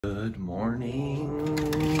Good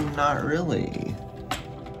morning. Not really.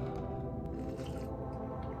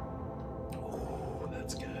 Oh,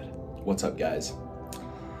 that's good. What's up, guys?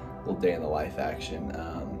 Little day in the life action.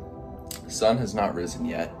 The sun has not risen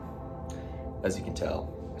yet. As you can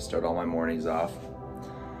tell, I start all my mornings off.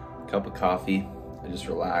 Cup of coffee. I just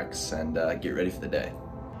relax and get ready for the day.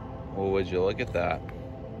 Well, would you look at that?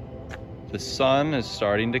 The sun is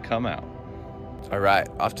starting to come out. All right,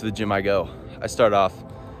 off to the gym I go. I start off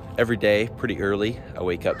every day pretty early. I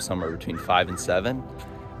wake up somewhere between 5 and 7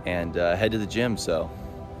 and head to the gym. So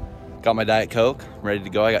got my Diet Coke, I'm ready to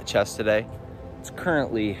go. I got chest today. It's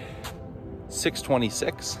currently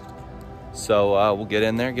 6:26. So we'll get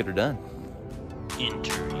in there, get her done.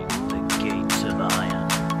 Entering the gates of iron.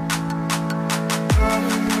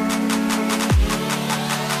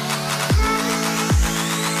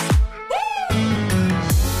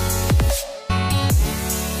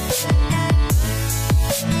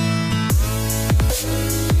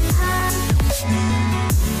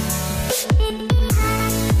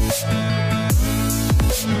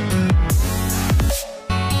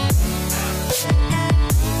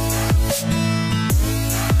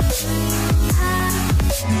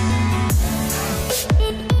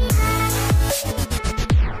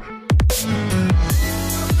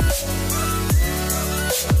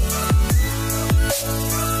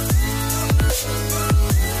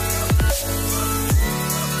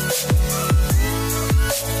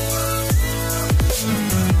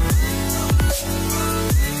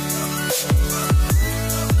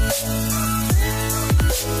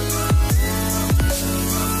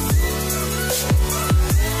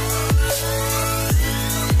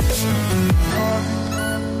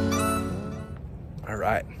 All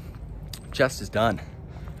right, chest is done.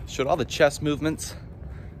 Showed all the chest movements.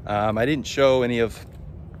 I didn't show any of,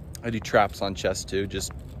 I do traps on chest too,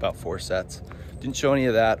 just about 4 sets. Didn't show any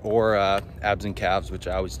of that or abs and calves, which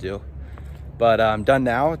I always do. But I'm done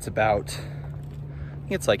now. It's about, I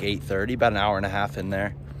think it's like 8:30, about an hour and a half in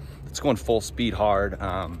there. It's going full speed hard.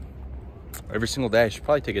 Every single day. I should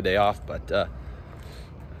probably take a day off, but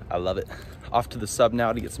I love it. Off to the sub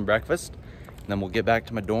now to get some breakfast. And then we'll get back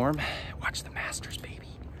to my dorm, watch the Masters, baby.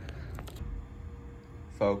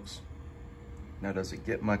 Folks, now does it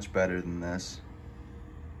get much better than this?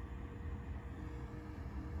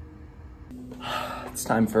 It's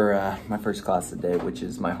time for my first class of the day, which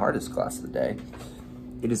is my hardest class of the day.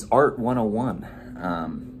 It is Art 101.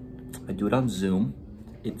 I do it on Zoom.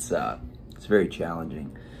 It's very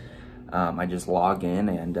challenging. I just log in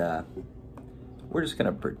and we're just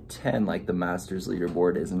gonna pretend like the Masters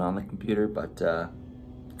leaderboard isn't on the computer, but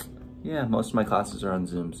yeah, most of my classes are on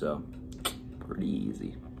Zoom, so pretty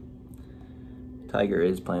easy. Tiger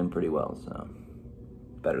is playing pretty well, so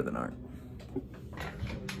better than Art.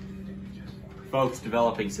 Folks,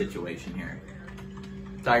 developing situation here.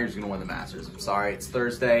 Tiger's gonna win the Masters. I'm sorry, it's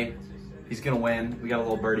Thursday. He's gonna win. We got a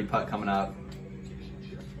little birdie putt coming up.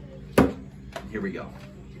 Here we go.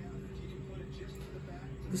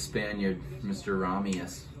 The Spaniard, Mr.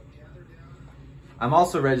 Ramius. I'm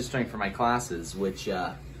also registering for my classes, which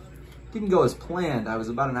didn't go as planned. I was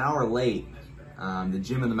about an hour late. The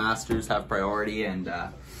gym and the Masters have priority, and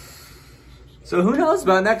so who knows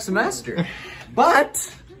about next semester?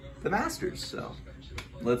 But the Masters, so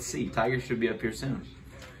let's see. Tiger should be up here soon.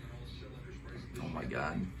 Oh my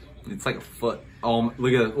God, it's like a foot. Oh,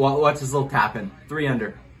 look at it. Watch this little tapping. 3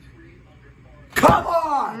 under. Come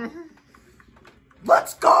on!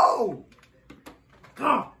 Let's go!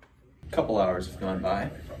 Couple hours have gone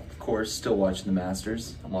by. Of course, still watching the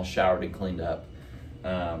Masters. I'm all showered and cleaned up.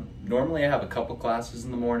 Normally I have a couple classes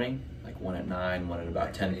in the morning, like one at 9, one at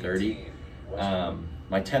about 10:30.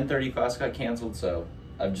 My 10:30 class got canceled, so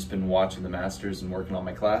I've just been watching the Masters and working on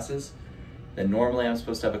my classes. Then normally I'm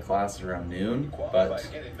supposed to have a class at around noon, but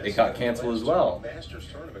it got canceled as well.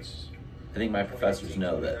 I think my professors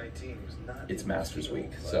know that it's Masters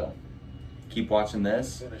week, so keep watching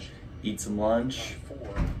this, eat some lunch,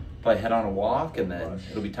 probably head on a walk, and then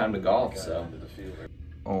it'll be time to golf, so.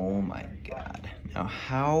 Oh my God. Now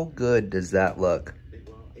how good does that look?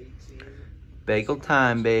 Bagel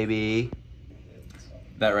time, baby.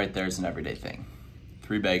 That right there is an everyday thing.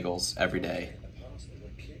 3 bagels every day.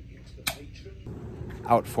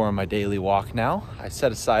 Out for my daily walk now. I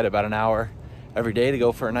set aside about an hour every day to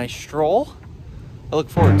go for a nice stroll. I look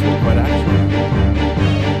forward to it quite actually.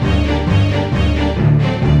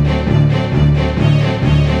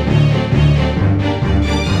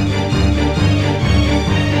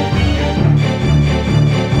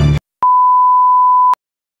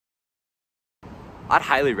 I'd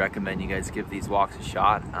highly recommend you guys give these walks a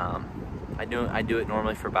shot. I do it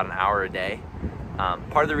normally for about an hour a day.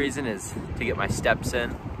 Part of the reason is to get my steps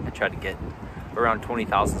in. I try to get around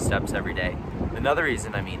 20,000 steps every day. Another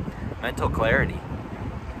reason, I mean, mental clarity.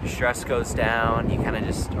 Your stress goes down, you kind of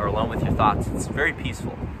just are alone with your thoughts. It's very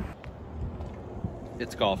peaceful.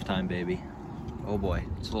 It's golf time, baby. Oh boy,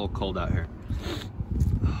 it's a little cold out here.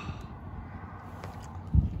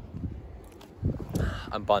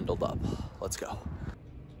 I'm bundled up. Let's go.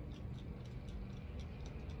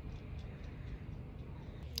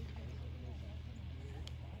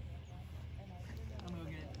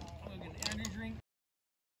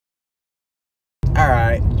 All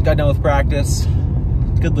right, got done with practice.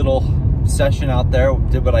 Good little session out there.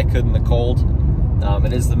 Did what I could in the cold.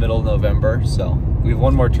 It is the middle of November, so we have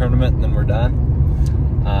one more tournament and then we're done.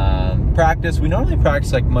 Practice, we normally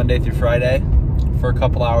practice like Monday through Friday for a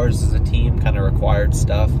couple hours as a team, kind of required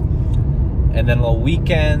stuff. And then on the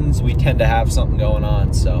weekends, we tend to have something going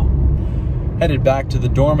on. So headed back to the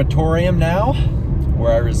dormitorium now,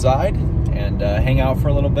 where I reside, and hang out for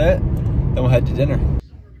a little bit. Then we'll head to dinner.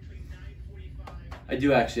 I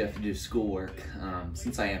do actually have to do schoolwork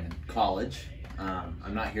since I am in college.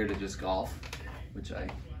 I'm not here to just golf, which I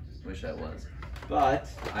wish I was. But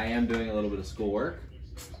I am doing a little bit of schoolwork.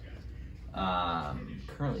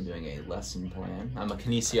 Currently doing a lesson plan. I'm a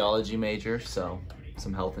kinesiology major, so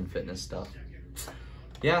some health and fitness stuff.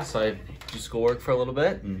 Yeah, so I do schoolwork for a little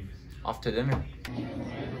bit and off to dinner.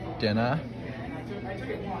 Dinner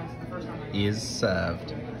is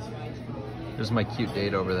served. There's my cute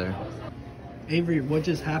date over there. Avery, what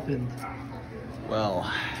just happened? Well,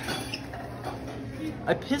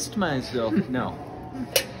 I pissed myself. No,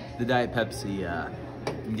 the Diet Pepsi,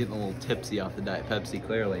 I'm getting a little tipsy off the Diet Pepsi,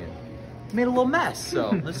 clearly, and made a little mess.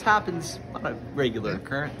 So this happens on a regular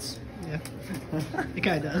occurrence. Yeah, it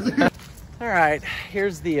kind of does. All right,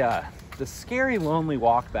 here's the scary, lonely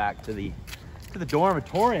walk back to the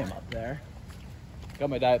dormitorium up there.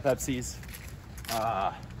 Got my Diet Pepsis.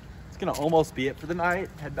 It's gonna almost be it for the night.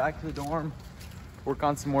 Head back to the dorm, work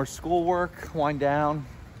on some more schoolwork, wind down,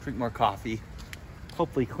 drink more coffee,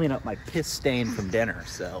 hopefully clean up my piss stain from dinner.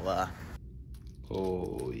 So,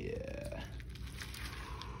 oh yeah,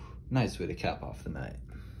 nice way to cap off the night.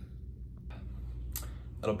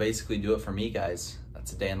 That'll basically do it for me, guys.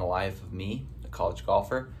 That's a day in the life of me, a college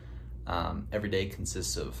golfer. Every day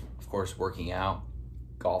consists of course, working out,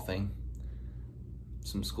 golfing,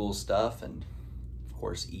 some school stuff, and of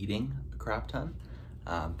course, eating a crap ton.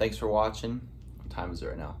 Thanks for watching. What time is it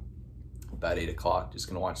right now? About 8 o'clock. Just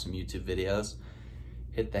gonna watch some YouTube videos.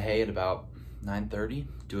 Hit the hay at about 9:30.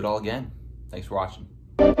 Do it all again. Thanks for watching.